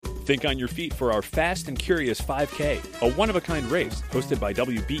Think on your feet for our Fast and Curious 5K, a one-of-a-kind race hosted by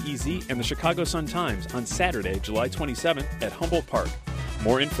WBEZ and the Chicago Sun-Times on Saturday, July 27th at Humboldt Park.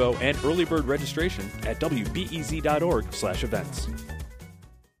 More info and early bird registration at wbez.org/events.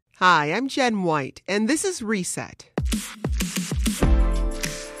 Hi, I'm Jen White, and this is Reset.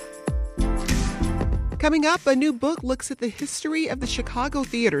 Coming up, a new book looks at the history of the Chicago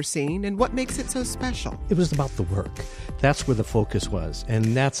theater scene and what makes it so special. It was about the work. That's where the focus was,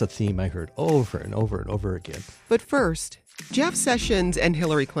 and that's a theme I heard over and over and over again. But first, Jeff Sessions and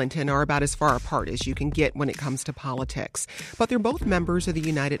Hillary Clinton are about as far apart as you can get when it comes to politics, but they're both members of the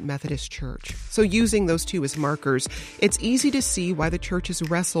United Methodist Church. So using those two as markers, it's easy to see why the church has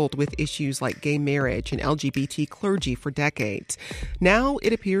wrestled with issues like gay marriage and LGBT clergy for decades. Now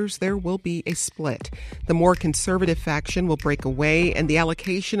it appears there will be a split. The more conservative faction will break away, and the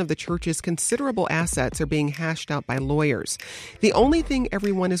allocation of the church's considerable assets are being hashed out by lawyers. The only thing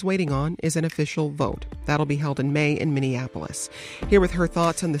everyone is waiting on is an official vote. That'll be held in May in Minneapolis. Here with her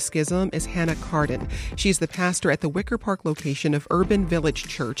thoughts on the schism is Hannah Carden. She's the pastor at the Wicker Park location of Urban Village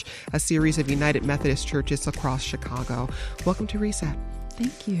Church, a series of United Methodist churches across Chicago. Welcome to Reset.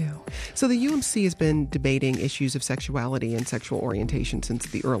 Thank you. So the UMC has been debating issues of sexuality and sexual orientation since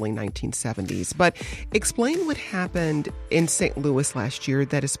the early 1970s. But explain what happened in St. Louis last year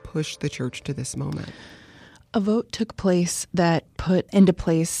that has pushed the church to this moment. A vote took place that put into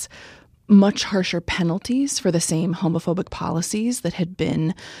place much harsher penalties for the same homophobic policies that had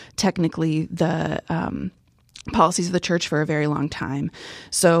been technically the policies of the church for a very long time.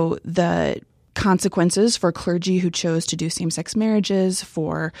 So the consequences for clergy who chose to do same-sex marriages,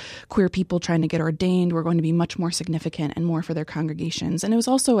 for queer people trying to get ordained, were going to be much more significant and more for their congregations. And it was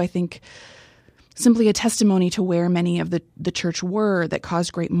also, I think, simply a testimony to where many of the church were that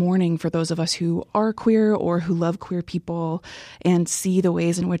caused great mourning for those of us who are queer or who love queer people and see the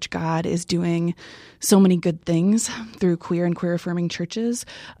ways in which God is doing so many good things through queer and queer-affirming churches,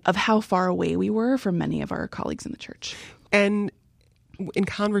 of how far away we were from many of our colleagues in the church. And in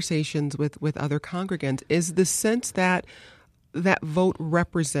conversations with other congregants, is the sense that that vote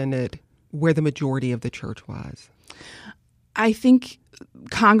represented where the majority of the church was? I think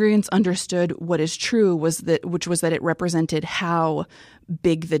congregants understood what is true, which was that it represented how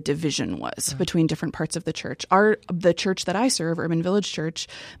big the division was between different parts of the church. The church that I serve, Urban Village Church,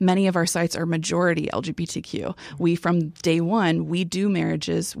 many of our sites are majority LGBTQ. We, from day one, we do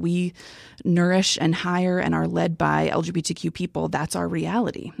marriages. We nourish and hire and are led by LGBTQ people. That's our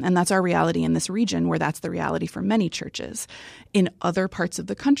reality. And that's our reality in this region, where that's the reality for many churches. In other parts of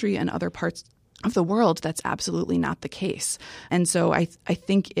the country and other parts of the world, that's absolutely not the case. And so I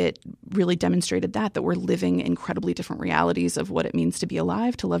think it really demonstrated that we're living incredibly different realities of what it means to be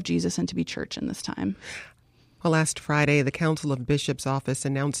alive, to love Jesus, and to be church in this time. Well, last Friday, the Council of Bishops' office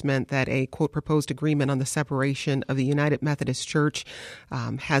announcement that a, quote, proposed agreement on the separation of the United Methodist Church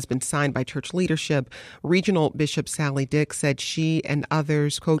has been signed by church leadership. Regional Bishop Sally Dick said she and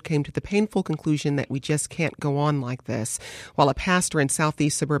others, quote, came to the painful conclusion that we just can't go on like this. While a pastor in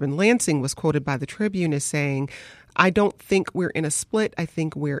southeast suburban Lansing was quoted by the Tribune as saying, "I don't think we're in a split. I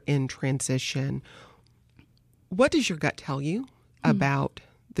think we're in transition." What does your gut tell you about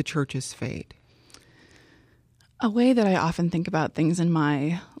the church's fate? A way that I often think about things in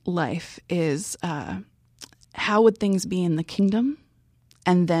my life is how would things be in the kingdom?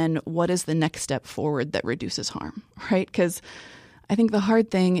 And then what is the next step forward that reduces harm, right? Because I think the hard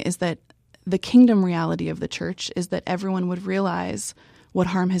thing is that the kingdom reality of the church is that everyone would realize what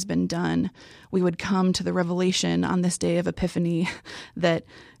harm has been done. We would come to the revelation on this day of Epiphany that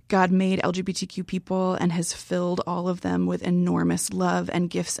God made LGBTQ people and has filled all of them with enormous love and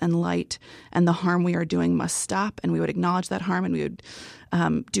gifts and light, and the harm we are doing must stop, and we would acknowledge that harm, and we would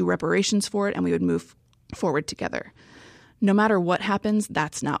do reparations for it, and we would move forward together. No matter what happens,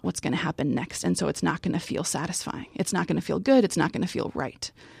 that's not what's going to happen next, and so it's not going to feel satisfying. It's not going to feel good. It's not going to feel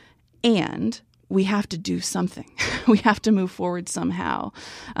right. And we have to do something. We have to move forward somehow.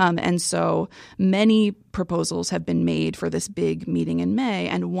 And so many proposals have been made for this big meeting in May,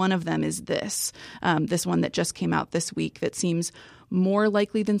 and one of them is this one that just came out this week that seems more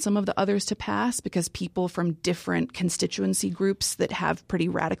likely than some of the others to pass because people from different constituency groups that have pretty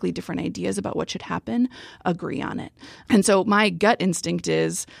radically different ideas about what should happen agree on it. And so my gut instinct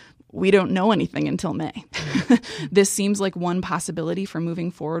is we don't know anything until May. This seems like one possibility for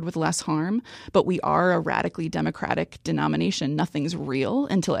moving forward with less harm, but we are a radically democratic denomination. Nothing's real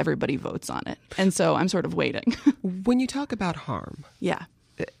until everybody votes on it. And so I'm sort of waiting. When you talk about harm, yeah,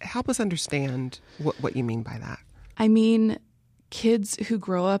 help us understand what you mean by that. I mean, kids who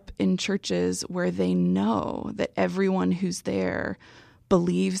grow up in churches where they know that everyone who's there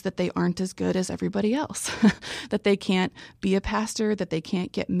believes that they aren't as good as everybody else, that they can't be a pastor, that they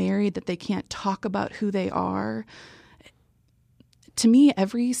can't get married, that they can't talk about who they are. To me,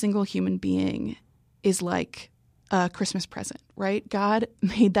 every single human being is like a Christmas present, right? God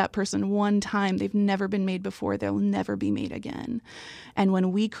made that person one time. They've never been made before. They'll never be made again. And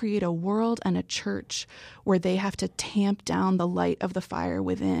when we create a world and a church where they have to tamp down the light of the fire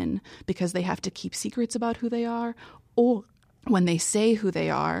within because they have to keep secrets about who they are, or when they say who they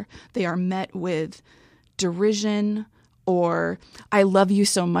are met with derision or I love you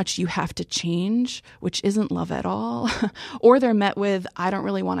so much you have to change, which isn't love at all, or they're met with I don't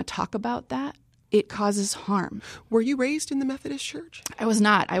really want to talk about that, it causes harm. Were you raised in the Methodist Church? I was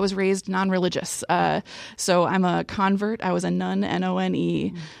not. I was raised non-religious. So I'm a convert. I was a nun, N-O-N-E.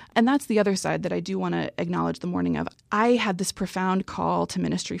 Mm-hmm. And that's the other side that I do want to acknowledge the morning of. I had this profound call to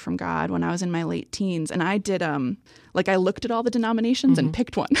ministry from God when I was in my late teens. And I did, I looked at all the denominations and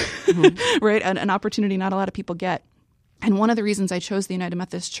picked one, right? An opportunity not a lot of people get. And one of the reasons I chose the United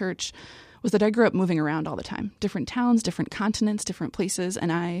Methodist Church was that I grew up moving around all the time. Different towns, different continents, different places.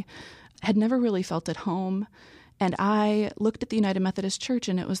 And I had never really felt at home. And I looked at the United Methodist Church,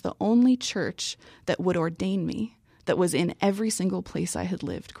 and it was the only church that would ordain me, that was in every single place I had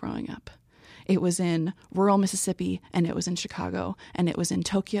lived growing up. It was in rural Mississippi, and it was in Chicago, and it was in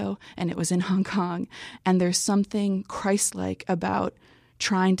Tokyo, and it was in Hong Kong. And there's something Christ-like about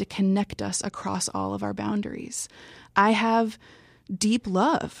trying to connect us across all of our boundaries. I have deep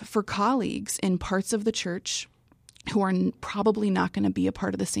love for colleagues in parts of the church who are probably not going to be a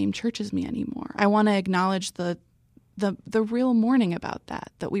part of the same church as me anymore. I want to acknowledge the real mourning about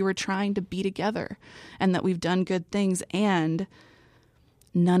that we were trying to be together and that we've done good things, and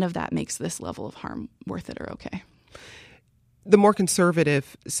none of that makes this level of harm worth it or okay. The more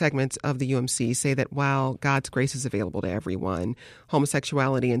conservative segments of the UMC say that while God's grace is available to everyone,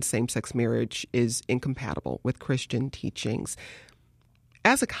 homosexuality and same-sex marriage is incompatible with Christian teachings.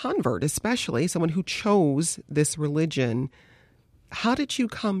 As a convert, especially someone who chose this religion, how did you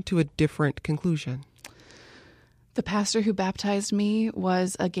come to a different conclusion? The pastor who baptized me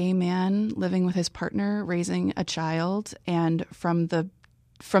was a gay man living with his partner, raising a child, and from the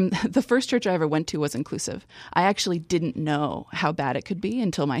first church I ever went to was inclusive. I actually didn't know how bad it could be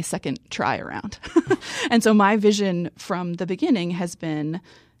until my second try around. And so my vision from the beginning has been,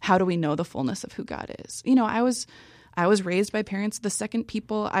 how do we know the fullness of who God is? You know, I was raised by parents, the second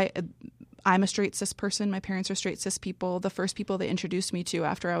people, I'm a straight cis person. My parents are straight cis people. The first people they introduced me to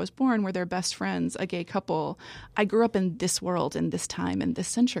after I was born were their best friends, a gay couple. I grew up in this world, in this time, in this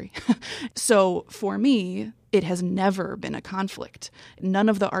century. So for me, it has never been a conflict. None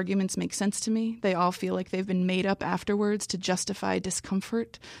of the arguments make sense to me. They all feel like they've been made up afterwards to justify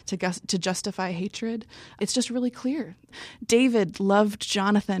discomfort, to justify hatred. It's just really clear. David loved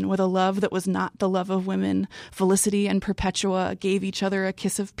Jonathan with a love that was not the love of women. Felicity and Perpetua gave each other a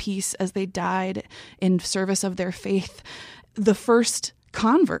kiss of peace as they died in service of their faith. The first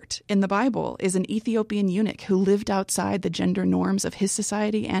convert in the Bible is an Ethiopian eunuch who lived outside the gender norms of his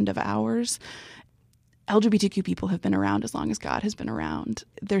society and of ours. LGBTQ people have been around as long as God has been around.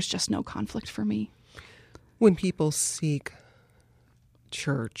 There's just no conflict for me. When people seek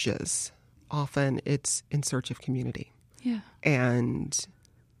churches, often it's in search of community. Yeah. And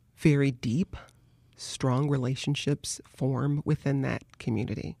very deep, strong relationships form within that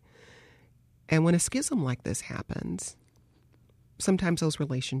community. And when a schism like this happens, sometimes those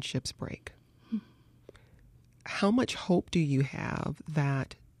relationships break. How much hope do you have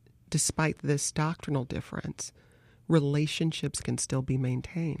that despite this doctrinal difference, relationships can still be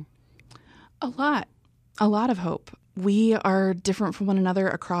maintained? A lot of hope. We are different from one another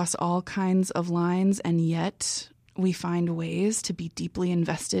across all kinds of lines, and yet we find ways to be deeply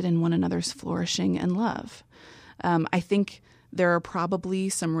invested in one another's flourishing and love. I think there are probably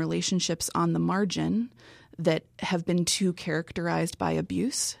some relationships on the margin that have been too characterized by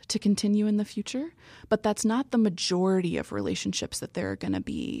abuse to continue in the future. But that's not the majority of relationships that there are going to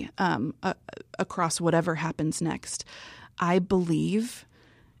be across whatever happens next. I believe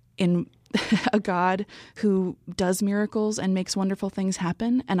in a God who does miracles and makes wonderful things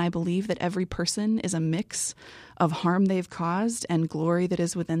happen. And I believe that every person is a mix of harm they've caused and glory that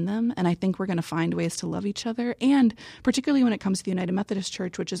is within them. And I think we're going to find ways to love each other. And particularly when it comes to the United Methodist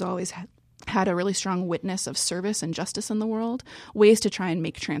Church, which has always had a really strong witness of service and justice in the world, ways to try and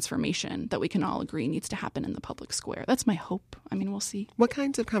make transformation that we can all agree needs to happen in the public square. That's my hope. I mean, we'll see. What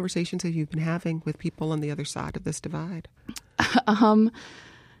kinds of conversations have you been having with people on the other side of this divide?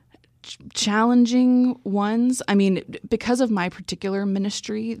 challenging ones. I mean, because of my particular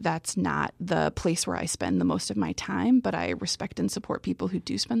ministry, that's not the place where I spend the most of my time, but I respect and support people who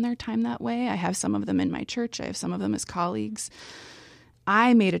do spend their time that way. I have some of them in my church. I have some of them as colleagues.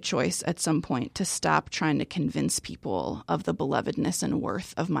 I made a choice at some point to stop trying to convince people of the belovedness and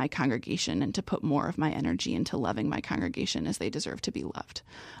worth of my congregation and to put more of my energy into loving my congregation as they deserve to be loved.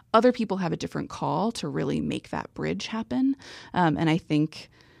 Other people have a different call to really make that bridge happen. And I think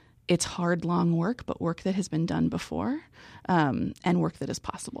it's hard, long work, but work that has been done before, and work that is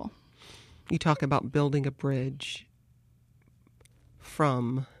possible. You talk about building a bridge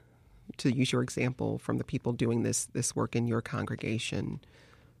from, to use your example, from the people doing this work in your congregation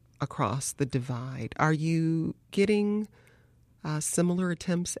across the divide. Are you getting similar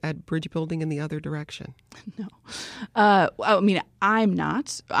attempts at bridge building in the other direction? No. I mean, I'm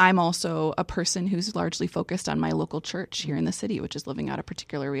not. I'm also a person who's largely focused on my local church here in the city, which is living out a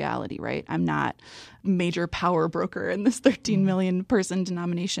particular reality, right? I'm not major power broker in this 13 million person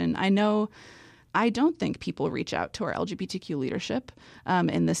denomination. I don't think people reach out to our LGBTQ leadership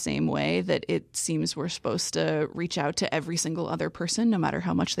in the same way that it seems we're supposed to reach out to every single other person, no matter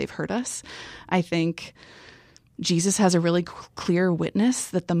how much they've hurt us. I think Jesus has a really clear witness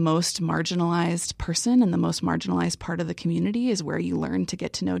that the most marginalized person and the most marginalized part of the community is where you learn to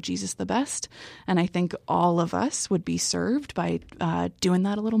get to know Jesus the best. And I think all of us would be served by doing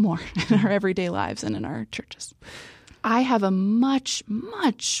that a little more in our everyday lives and in our churches. I have a much,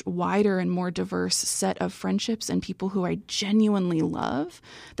 much wider and more diverse set of friendships and people who I genuinely love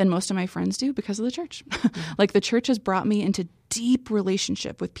than most of my friends do because of the church. Like the church has brought me into deep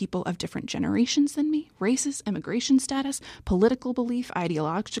relationship with people of different generations than me, races, immigration status, political belief,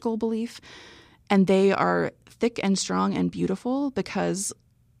 ideological belief. And they are thick and strong and beautiful because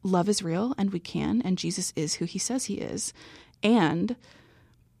love is real and we can, and Jesus is who he says he is. And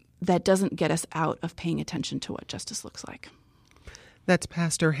that doesn't get us out of paying attention to what justice looks like. That's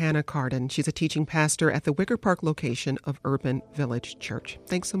Pastor Hannah Carden. She's a teaching pastor at the Wicker Park location of Urban Village Church.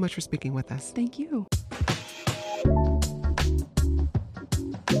 Thanks so much for speaking with us. Thank you.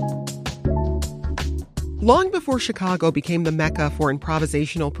 Long before Chicago became the mecca for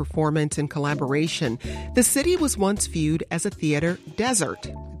improvisational performance and collaboration, the city was once viewed as a theater desert.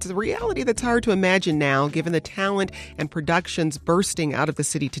 It's a reality that's hard to imagine now, given the talent and productions bursting out of the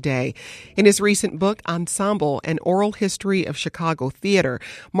city today. In his recent book, Ensemble, An Oral History of Chicago Theater,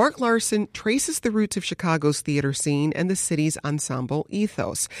 Mark Larson traces the roots of Chicago's theater scene and the city's ensemble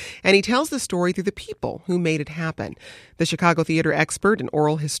ethos. And he tells the story through the people who made it happen. The Chicago theater expert and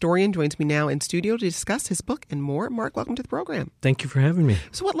oral historian joins me now in studio to discuss his book and more. Mark, welcome to the program. Thank you for having me.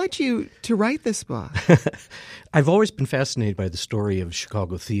 So what led you to write this book? I've always been fascinated by the story of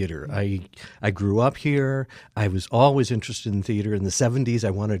Chicago theater. I grew up here. I was always interested in theater. In the 70s, I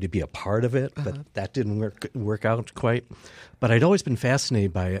wanted to be a part of it, but that didn't work out quite. But I'd always been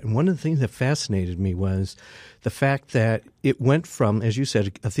fascinated by it. And one of the things that fascinated me was the fact that it went from, as you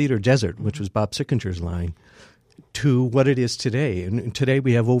said, a theater desert, which was Bob Sickinger's line, to what it is today. And today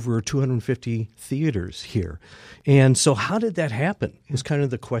we have over 250 theaters here. And so how did that happen was kind of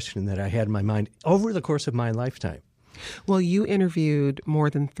the question that I had in my mind over the course of my lifetime. Well, you interviewed more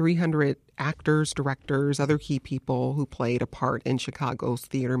than 300 actors, directors, other key people who played a part in Chicago's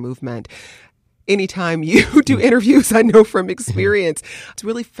theater movement. Anytime you do interviews, I know from experience, it's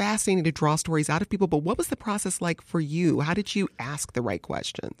really fascinating to draw stories out of people. But what was the process like for you? How did you ask the right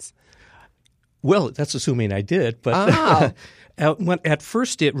questions? Well, that's assuming I did, but at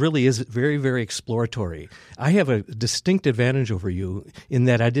first it really is very, very exploratory. I have a distinct advantage over you in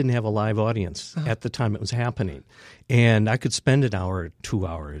that I didn't have a live audience at the time it was happening. And I could spend an hour or 2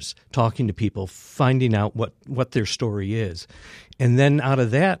 hours talking to people, finding out what their story is. And then out of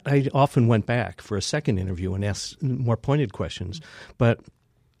that, I often went back for a second interview and asked more pointed questions. But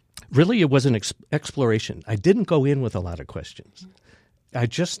really it was an exploration. I didn't go in with a lot of questions. I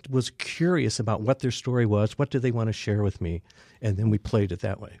just was curious about what their story was, what did they want to share with me, and then we played it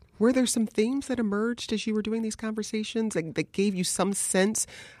that way. Were there some themes that emerged as you were doing these conversations that gave you some sense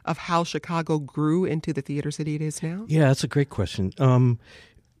of how Chicago grew into the theater city it is now? Yeah, that's a great question.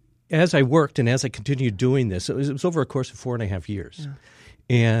 As I worked and as I continued doing this, it was over a course of 4.5 years. Yeah.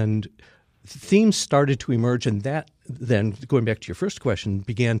 And themes started to emerge, and that then, going back to your first question,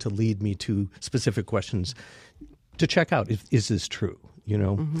 began to lead me to specific questions to check out, is this true? You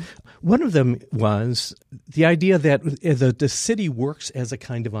know, One of them was the idea that the city works as a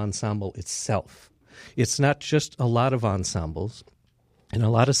kind of ensemble itself. It's not just a lot of ensembles. and a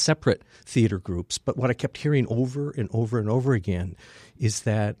lot of separate theater groups. But what I kept hearing over and over and over again is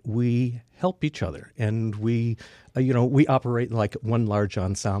that we help each other, and we operate like one large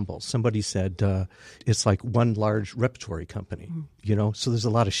ensemble. Somebody said it's like one large repertory company, so there's a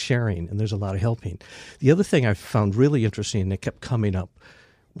lot of sharing and there's a lot of helping. The other thing I found really interesting and it kept coming up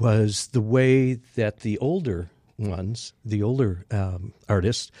was the way that the older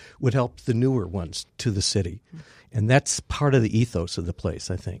artists would help the newer ones to the city. And that's part of the ethos of the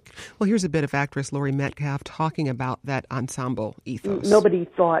place, I think. Well, here's a bit of actress Laurie Metcalf talking about that ensemble ethos. Nobody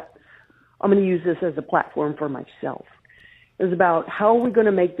thought, I'm going to use this as a platform for myself. It was about how are we going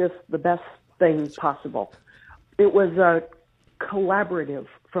to make this the best thing possible. It was collaborative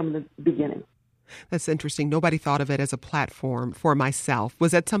from the beginning. That's interesting. Nobody thought of it as a platform for myself.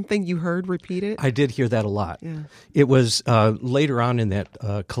 Was that something you heard repeated? I did hear that a lot. Yeah. It was later on in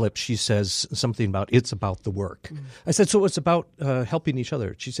that clip, she says something about it's about the work. I said, so it's about helping each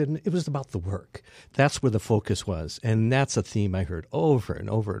other. She said, it was about the work. That's where the focus was. And that's a theme I heard over and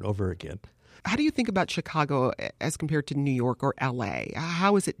over and over again. How do you think about Chicago as compared to New York or L.A.?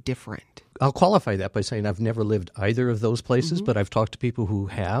 How is it different? I'll qualify that by saying I've never lived either of those places, but I've talked to people who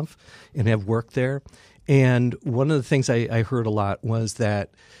have and have worked there. And one of the things I heard a lot was that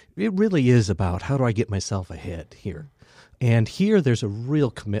it really is about how do I get myself ahead here. And here there's a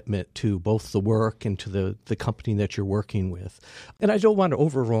real commitment to both the work and to the company that you're working with. And I don't want to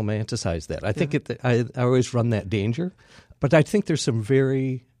over-romanticize that. I think I always run that danger. But I think there's some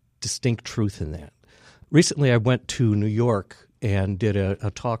very distinct truth in that. Recently I went to New York and did a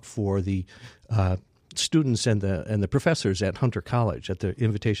talk for the students and the professors at Hunter College at the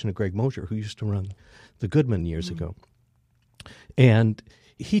invitation of Greg Mosier, who used to run the Goodman years ago. And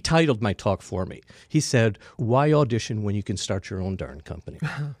he titled my talk for me. He said, "Why audition when you can start your own darn company?"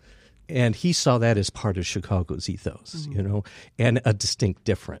 And he saw that as part of Chicago's ethos, and a distinct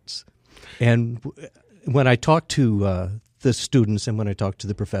difference. And when I talked to the students and when I talked to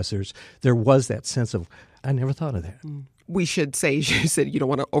the professors, there was that sense of, I never thought of that. We should say, you said you don't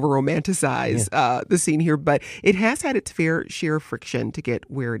want to over-romanticize the scene here, but it has had its fair share of friction to get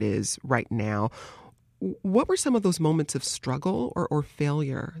where it is right now. What were some of those moments of struggle or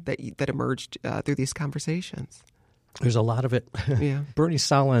failure that emerged through these conversations? There's a lot of it. Yeah. Bernie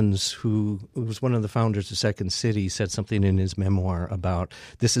Sahlins, who was one of the founders of Second City, said something in his memoir about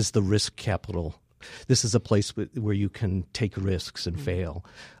this is the risk capital. This is a place where you can take risks and fail.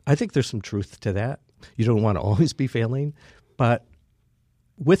 I think there's some truth to that. You don't want to always be failing, but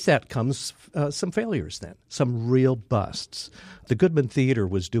with that comes some failures then, some real busts. The Goodman Theater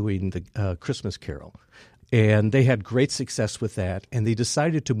was doing the Christmas Carol, and they had great success with that, and they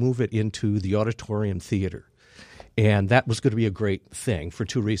decided to move it into the Auditorium Theater. And that was going to be a great thing for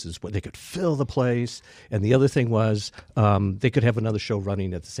two reasons. They could fill the place, and the other thing was they could have another show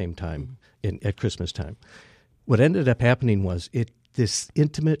running at the same time at Christmas time. What ended up happening was this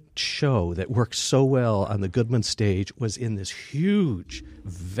intimate show that worked so well on the Goodman stage was in this huge,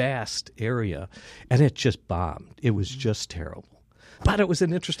 vast area, and it just bombed. It was just terrible. But it was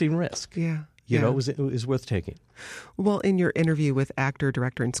an interesting risk. Yeah. It was worth taking. Well, in your interview with actor,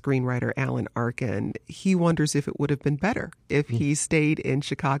 director, and screenwriter Alan Arkin, he wonders if it would have been better if he stayed in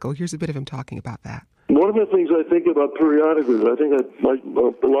Chicago. Here's a bit of him talking about that. One of the things I think about periodically, I think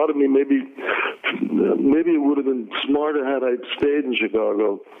a lot of me maybe it would have been smarter had I stayed in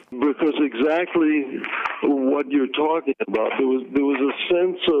Chicago, because exactly what you're talking about. There was a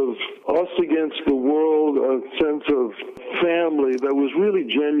sense of us against the world, a sense of family that was really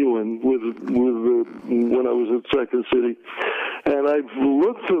genuine when I was at Second City, and I've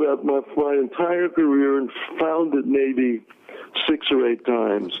looked for that my entire career and found it maybe 6 or 8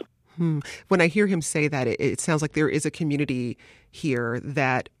 times. When I hear him say that, it sounds like there is a community here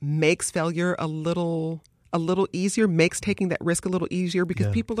that makes failure a little easier, makes taking that risk a little easier because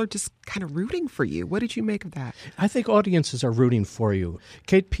people are just kind of rooting for you. What did you make of that? I think audiences are rooting for you.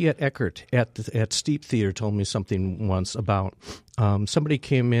 Kate Piet-Eckert at Steep Theater told me something once about somebody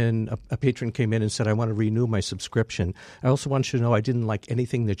came in, a patron came in and said, I want to renew my subscription. I also want you to know I didn't like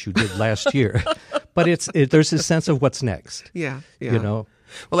anything that you did last year. But there's a sense of what's next. Yeah.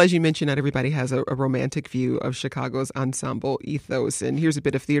 Well, as you mentioned, not everybody has a romantic view of Chicago's ensemble ethos. And here's a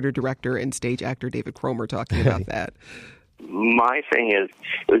bit of theater director and stage actor David Cromer talking about that. My thing is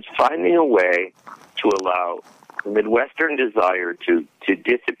finding a way to allow the Midwestern desire to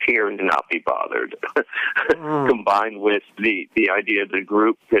disappear and to not be bothered, combined with the idea that a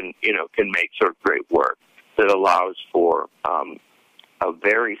group can make sort of great work that allows for a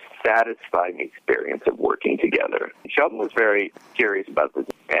very satisfying experience of working together. Sheldon was very serious about this,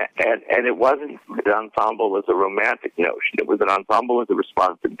 and it wasn't an ensemble as a romantic notion. It was an ensemble as a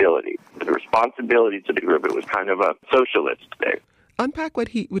responsibility. The responsibility to the group. It was kind of a socialist thing. Unpack what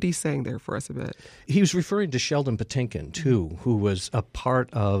he's saying there for us a bit. He was referring to Sheldon Patinkin, too, who was a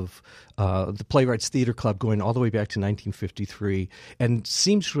part of the Playwrights Theater Club going all the way back to 1953 and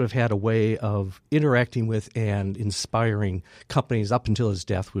seems to have had a way of interacting with and inspiring companies up until his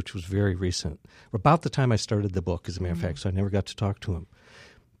death, which was very recent. About the time I started the book, as a matter of fact, so I never got to talk to him.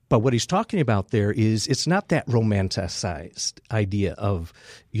 But what he's talking about there is it's not that romanticized idea of,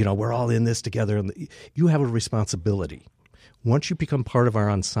 we're all in this together. And you have a responsibility. Once you become part of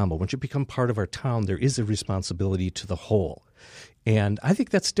our ensemble, once you become part of our town, there is a responsibility to the whole. And I think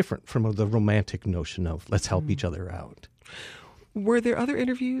that's different from the romantic notion of let's help each other out. Were there other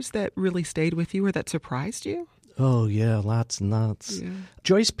interviews that really stayed with you or that surprised you? Oh, yeah, lots and lots. Yeah.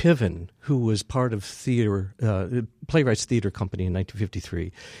 Joyce Piven, who was part of Playwrights Theater Company in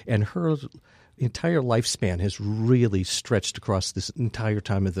 1953, and her entire lifespan has really stretched across this entire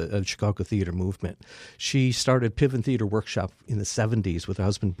time of the Chicago theater movement. She started Piven Theater Workshop in the 70s with her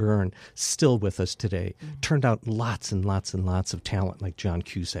husband Byrne, still with us today. Turned out lots and lots and lots of talent like John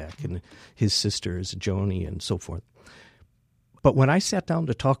Cusack and his sisters, Joni and so forth. But when I sat down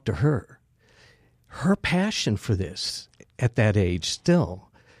to talk to her passion for this at that age still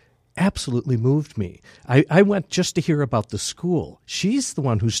absolutely moved me. I went just to hear about the school. She's the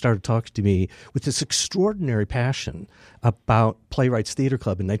one who started talking to me with this extraordinary passion about Playwrights Theater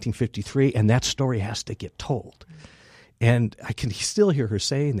Club in 1953, and that story has to get told. And I can still hear her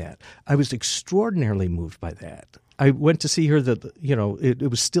saying that. I was extraordinarily moved by that. I went to see her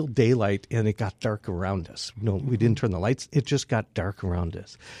it was still daylight and it got dark around us. We didn't turn the lights. It just got dark around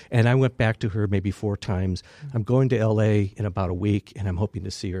us. And I went back to her maybe 4 times. I'm going to L.A. in about a week, and I'm hoping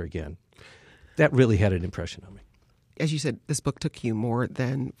to see her again. That really had an impression on me. As you said, this book took you more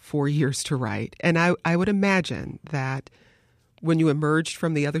than 4 years to write. And I would imagine that when you emerged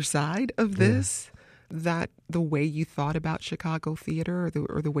from the other side of this, that the way you thought about Chicago theater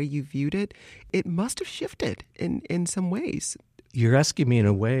or the way you viewed it, it must have shifted in some ways. You're asking me in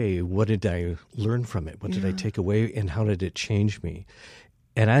a way, what did I learn from it? What did I take away, and how did it change me?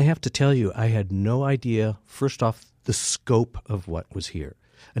 And I have to tell you, I had no idea, first off, the scope of what was here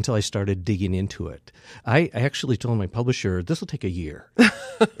until I started digging into it. I actually told my publisher, this will take a year.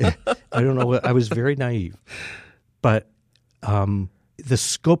 I don't know. I was very naive. But the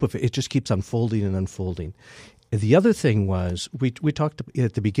scope of it just keeps unfolding and unfolding. The other thing was we talked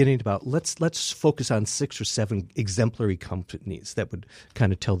at the beginning about let's focus on 6 or 7 exemplary companies that would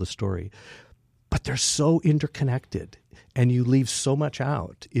kind of tell the story. But they're so interconnected, and you leave so much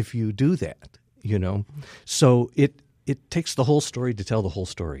out if you do that, So it takes the whole story to tell the whole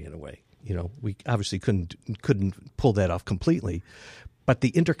story in a way. We obviously couldn't pull that off completely. But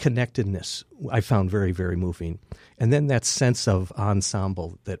the interconnectedness I found very, very moving. And then that sense of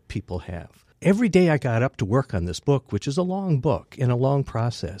ensemble that people have. Every day I got up to work on this book, which is a long book and a long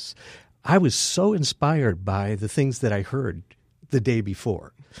process, I was so inspired by the things that I heard the day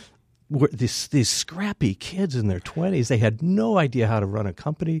before. These scrappy kids in their 20s, they had no idea how to run a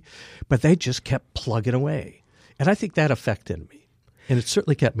company, but they just kept plugging away. And I think that affected me. And it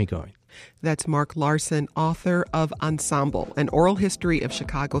certainly kept me going. That's Mark Larson, author of Ensemble, An Oral History of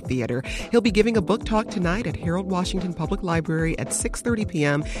Chicago Theater. He'll be giving a book talk tonight at Harold Washington Public Library at 6:30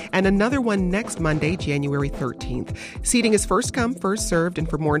 p.m. and another one next Monday, January 13th. Seating is first come, first served, and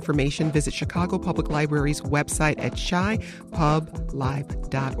for more information, visit Chicago Public Library's website at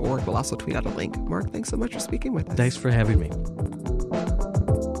chipublib.org. We'll also tweet out a link. Mark, thanks so much for speaking with us. Thanks for having me.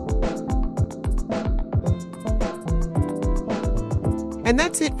 And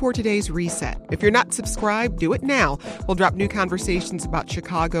that's it for today's Reset. If you're not subscribed, do it now. We'll drop new conversations about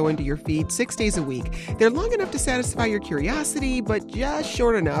Chicago into your feed 6 days a week. They're long enough to satisfy your curiosity, but just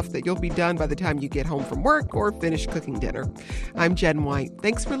short enough that you'll be done by the time you get home from work or finish cooking dinner. I'm Jen White.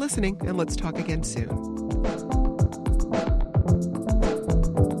 Thanks for listening, and let's talk again soon.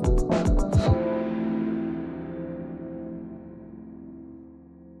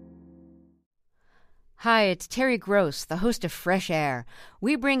 Hi, it's Terry Gross, the host of Fresh Air.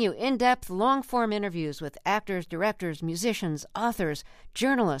 We bring you in-depth, long-form interviews with actors, directors, musicians, authors,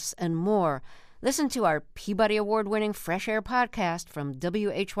 journalists, and more. Listen to our Peabody Award-winning Fresh Air podcast from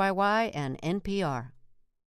WHYY and NPR.